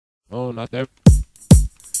New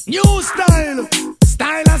style,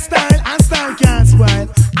 style and style, and style can't spoil.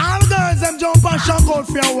 All girls them jump and shock out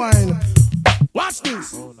for a while. Watch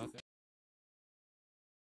this.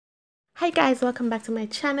 Hi guys, welcome back to my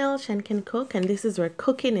channel, Shen Can Cook, and this is where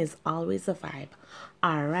cooking is always a vibe.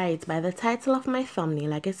 Alright, by the title of my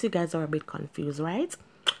thumbnail, I guess you guys are a bit confused, right?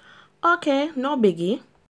 Okay, no biggie.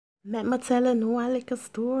 Let me tell you no like a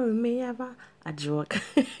story, me have a joke.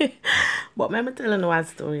 But let me tell you no a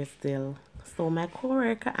story still. So my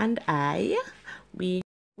co-worker and I, we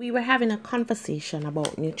were having a conversation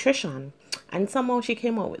about nutrition, and somehow she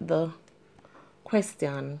came up with the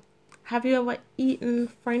question, have you ever eaten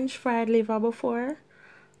French fried liver before?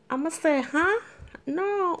 I must say, huh?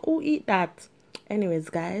 No, who eat that? Anyways,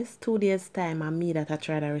 guys, 2 days time, I me that I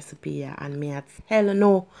tried a recipe here, and me at hell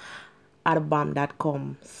no at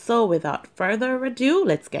bomb.com. So without further ado,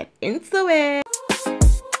 let's get into it.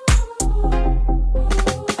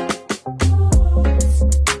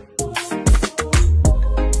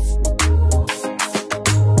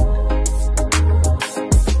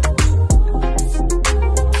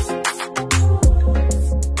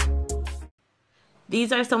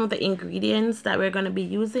 These are some of the ingredients that we're going to be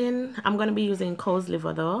using. I'm going to be using cow's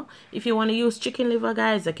liver though. If you want to use chicken liver,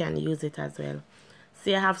 guys, you can use it as well.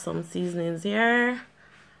 See, I have some seasonings here.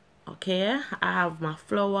 Okay, I have my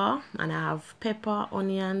flour and I have pepper,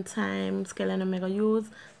 onion, thyme, scallion I'm going to use.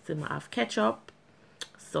 So I have ketchup.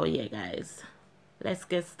 So yeah, guys, let's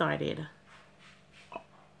get started.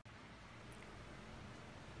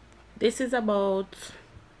 This is about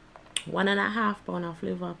 1.5 pounds of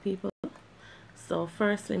liver, people. So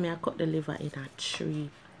firstly, I cut the liver in 3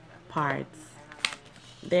 parts.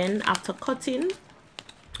 Then after cutting,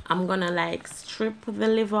 I'm gonna like strip the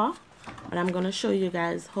liver, but I'm gonna show you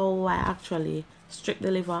guys how I actually strip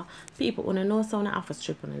the liver. People wanna know so I have to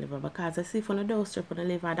strip on the liver, because I see if you don't strip on the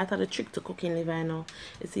liver, that's the trick to cooking liver, you know.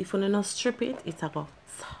 You see, if you don't strip it, it's like a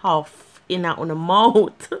tough in on the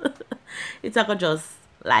mouth. It's like a just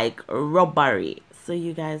like rubbery. So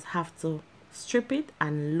you guys have to strip it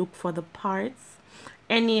and look for the parts.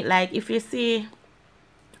 Any, like if you see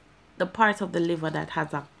the part of the liver that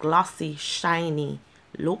has a glossy shiny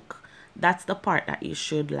look, that's the part that you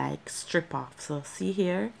should like strip off. So see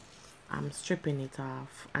here, I'm stripping it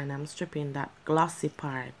off, and I'm stripping that glossy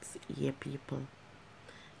part. Yeah, people,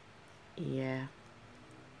 yeah,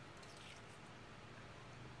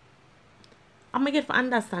 I'm gonna get to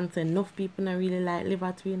understand that enough people don't really like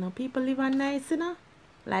liver too, you know. People liver nice, you know.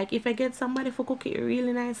 Like if I get somebody for cook it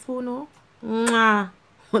really nice food, no, mwah,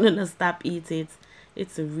 wanna stop eat it.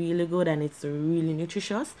 It's really good and it's really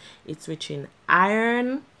nutritious. It's rich in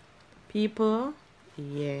iron, people.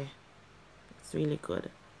 Yeah, it's really good.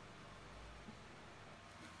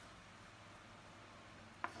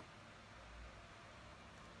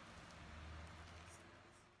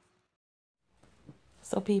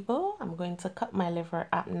 So people, I'm going to cut my liver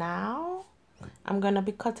up now. I'm gonna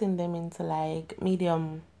be cutting them into like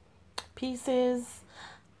medium pieces.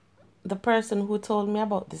 The person who told me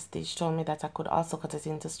about this dish told me that I could also cut it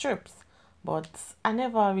into strips, but I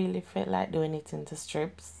never really felt like doing it into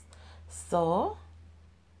strips. So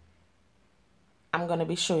I'm gonna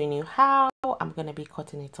be showing you how I'm gonna be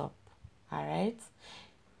cutting it up. All right,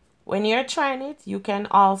 when you're trying it, you can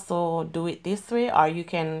also do it this way, or you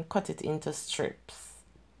can cut it into strips.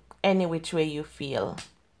 Any which way you feel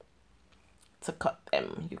to cut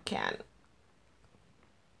them, you can.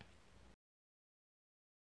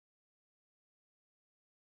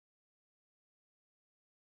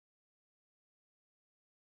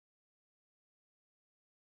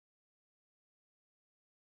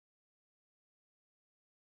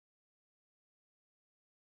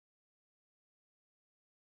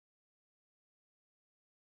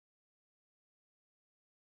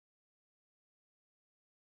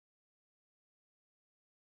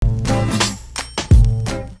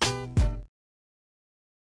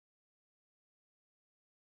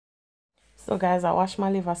 So guys, I washed my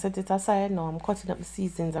liver, set it aside. Now I'm cutting up the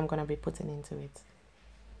seasonings I'm gonna be putting into it.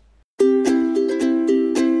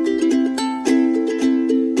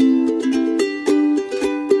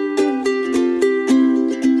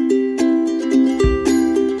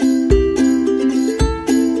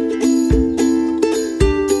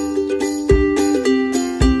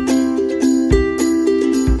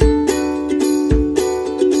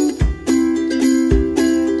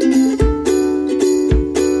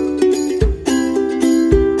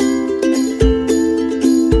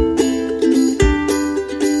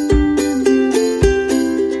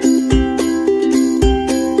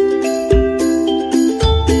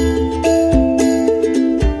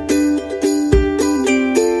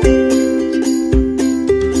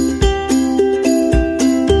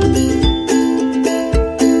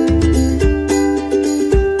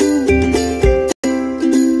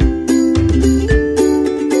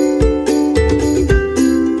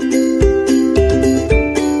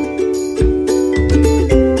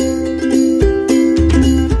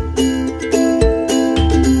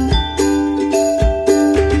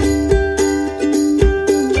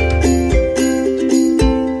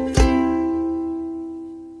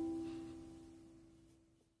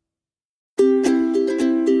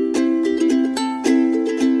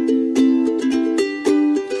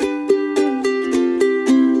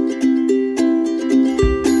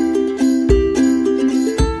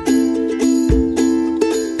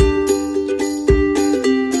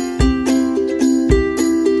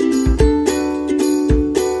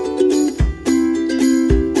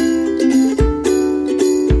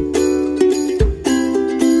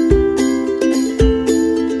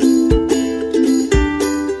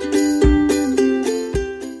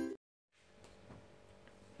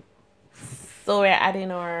 So we're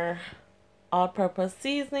adding our all-purpose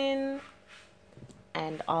seasoning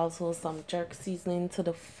and also some jerk seasoning to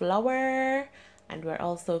the flour, and we're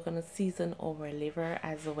also gonna season our liver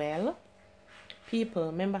as well. People,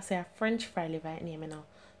 remember say a French fry liver in here now,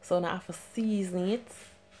 so now I have to season it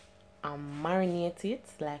and marinate it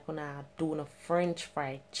like when I do a French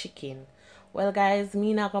fried chicken. Well guys,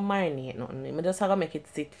 me not gonna marinate nothing. I just gonna make it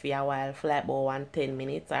sit for a while for like about 10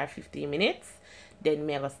 minutes or 15 minutes. Then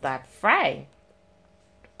me gonna start fry.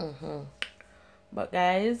 But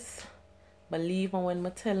guys, believe me when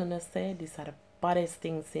I'm telling you, say this are the baddest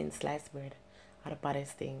thing since sliced bread. Are the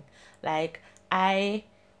baddest thing. Like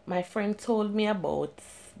my friend told me about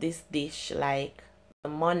this dish like the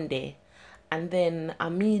Monday, and then I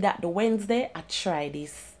meet that the Wednesday I try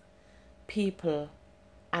this, people,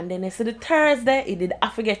 and then I see the Thursday it did I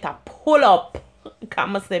forget to pull up.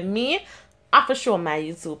 Come say me I for show my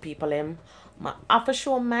YouTube people I for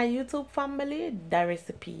show my YouTube family the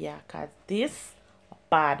recipe, yeah, cause this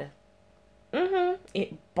bad.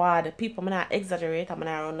 It bad. People, I'm not exaggerate, I'm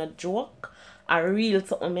not run a joke. A real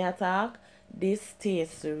something me attack. This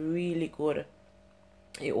tastes really good.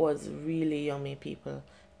 It was really yummy, people.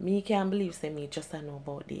 Me can't believe say me just I know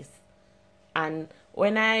about this. And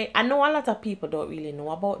when I know a lot of people don't really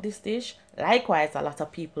know about this dish. Likewise, a lot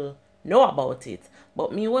of people know about it.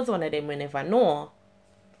 But me was one of them who never know.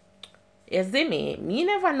 You see me? Me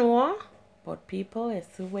never know. But people, you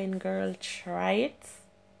see when girl try it,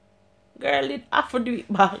 girl it have to do it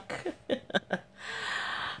back.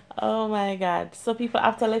 Oh my god. So people,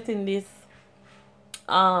 after letting this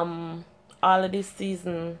all of this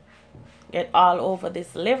season get all over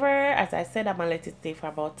this liver, as I said, I'm gonna let it stay for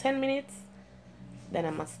about 10 minutes. Then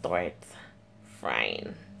I'm gonna start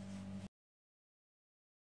frying.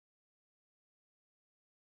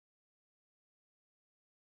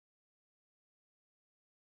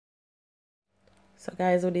 So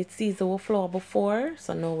guys, we did season with flour before,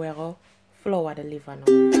 so now we're gonna flour the liver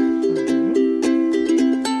now.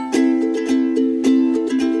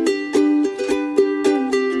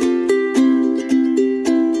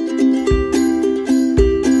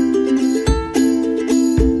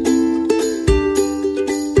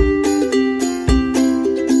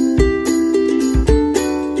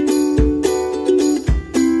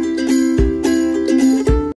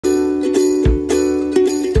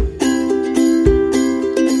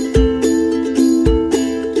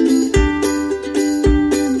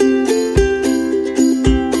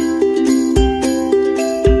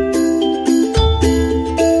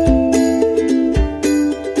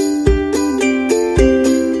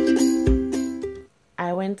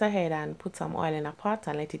 Ahead and put some oil in a pot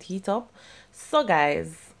and let it heat up. So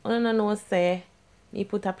guys, I don't know say me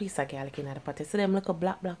put a piece of garlic in the pot. You see them look a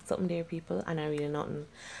black something there, people, and I really nothing.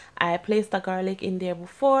 I placed the garlic in there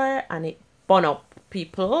before and it burn up,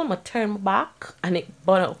 people. I turn back and it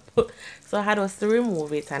burn up. So I had us to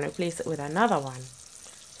remove it and replace it with another one.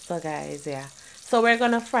 So guys, yeah. So we're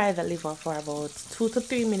gonna fry the liver for about 2 to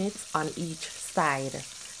 3 minutes on each side,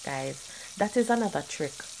 guys. That is another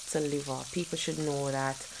trick to liver. People should know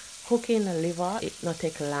that cooking a liver, it not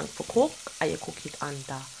take long to cook, and you cook it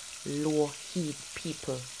under low heat,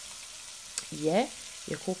 people. Yeah,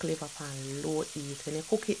 you cook liver on low heat. When you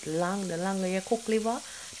cook it long, the longer you cook liver,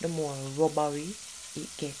 the more rubbery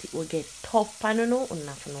it will get tough pan, you know,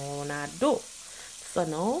 nothing to do. So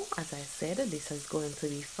now, as I said, this is going to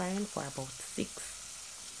be frying for about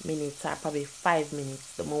 6 minutes or probably 5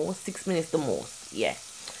 minutes the most, 6 minutes the most, yeah.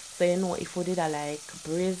 So you know, if we did like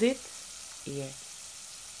braise it, yeah,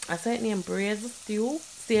 I said it name braise stew,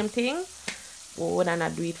 same thing, we would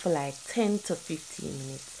not do it for like 10 to 15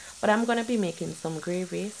 minutes. But I'm gonna be making some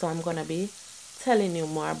gravy, so I'm gonna be telling you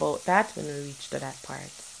more about that when we reach to that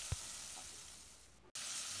part.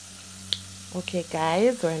 Okay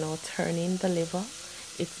guys, we're now turning the liver.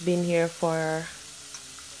 It's been here for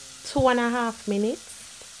 2.5 minutes.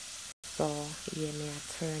 So yeah, may I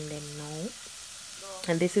turn them now.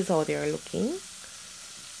 And this is how they're looking.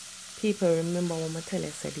 People, remember when I tell you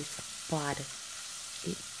said it's bad.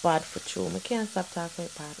 It's bad for true. I can't stop talking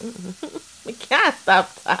about it bad. I can't stop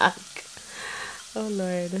talking. Oh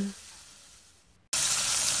Lord.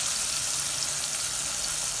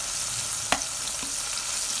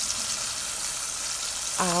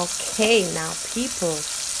 Okay, now people.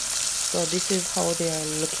 So this is how they are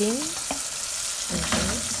looking.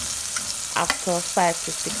 After 5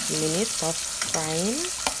 to 6 minutes of frying.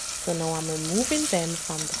 So now I'm removing them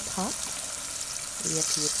from the pot. Yep.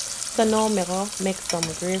 So now I'm gonna make some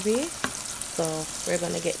gravy. So we're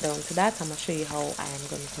gonna get down to that. I'm gonna show you how I am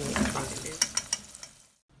going to make it.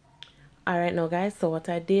 Alright now guys, so what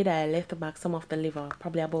I did, I left back some of the liver,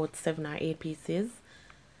 probably about 7 or 8 pieces.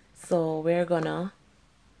 So we're gonna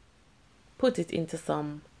put it into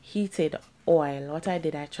some heated oil. What I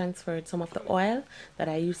did, I transferred some of the oil that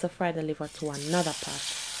I used to fry the liver to another pot.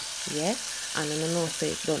 Yeah, and then I know say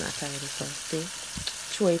it done at already. So see,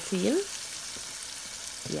 throw it in.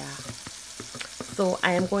 Yeah. So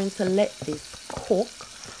I am going to let this cook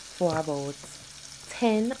for about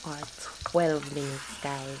 10 or 12 minutes,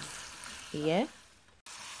 guys. Yeah.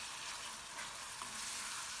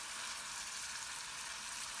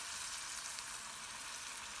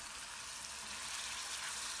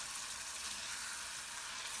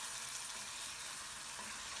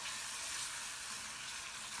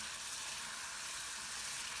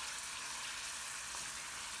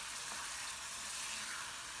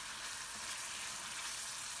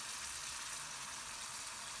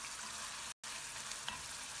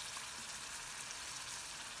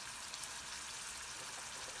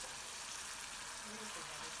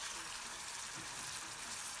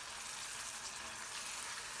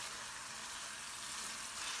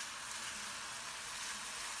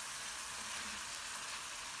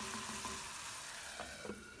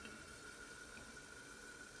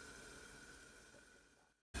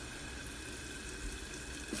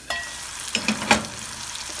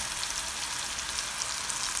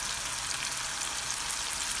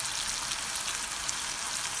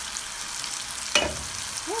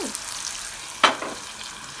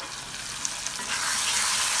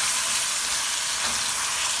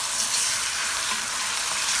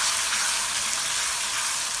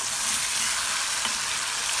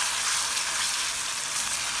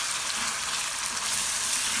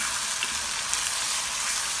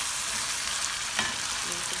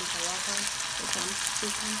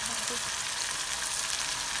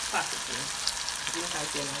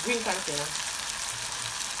 Green container.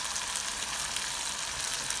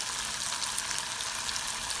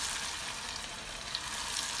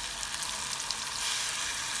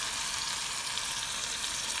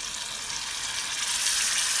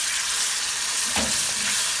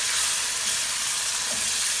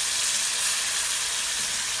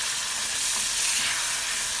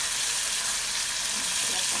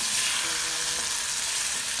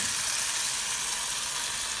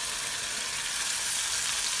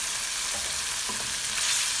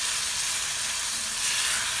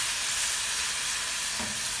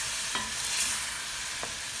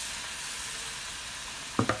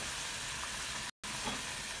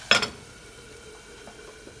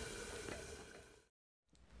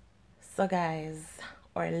 So guys,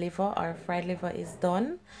 our fried liver is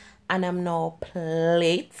done, and I'm now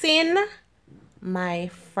plating my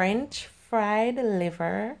French fried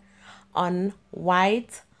liver on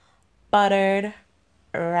white buttered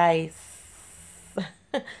rice.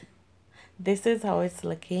 This is how it's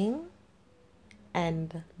looking,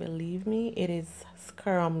 and believe me, it is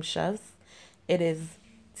scrumptious. It is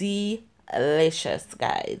delicious,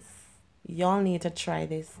 guys. Y'all need to try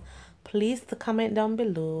this. Please comment down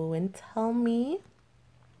below and tell me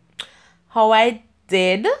how I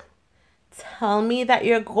did. Tell me that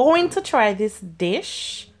you're going to try this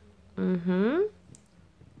dish.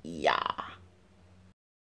 Yeah.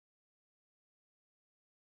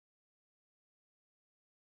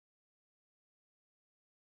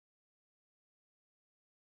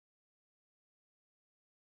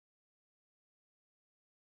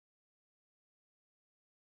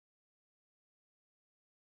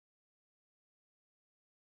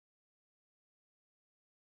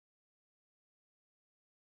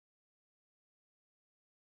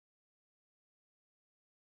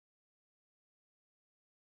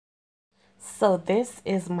 So this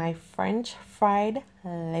is my French fried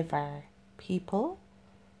liver, people.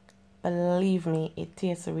 Believe me, it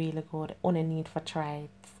tastes really good. Only need for try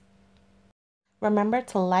it. Remember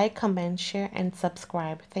to like, comment, share, and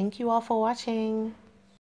subscribe. Thank you all for watching.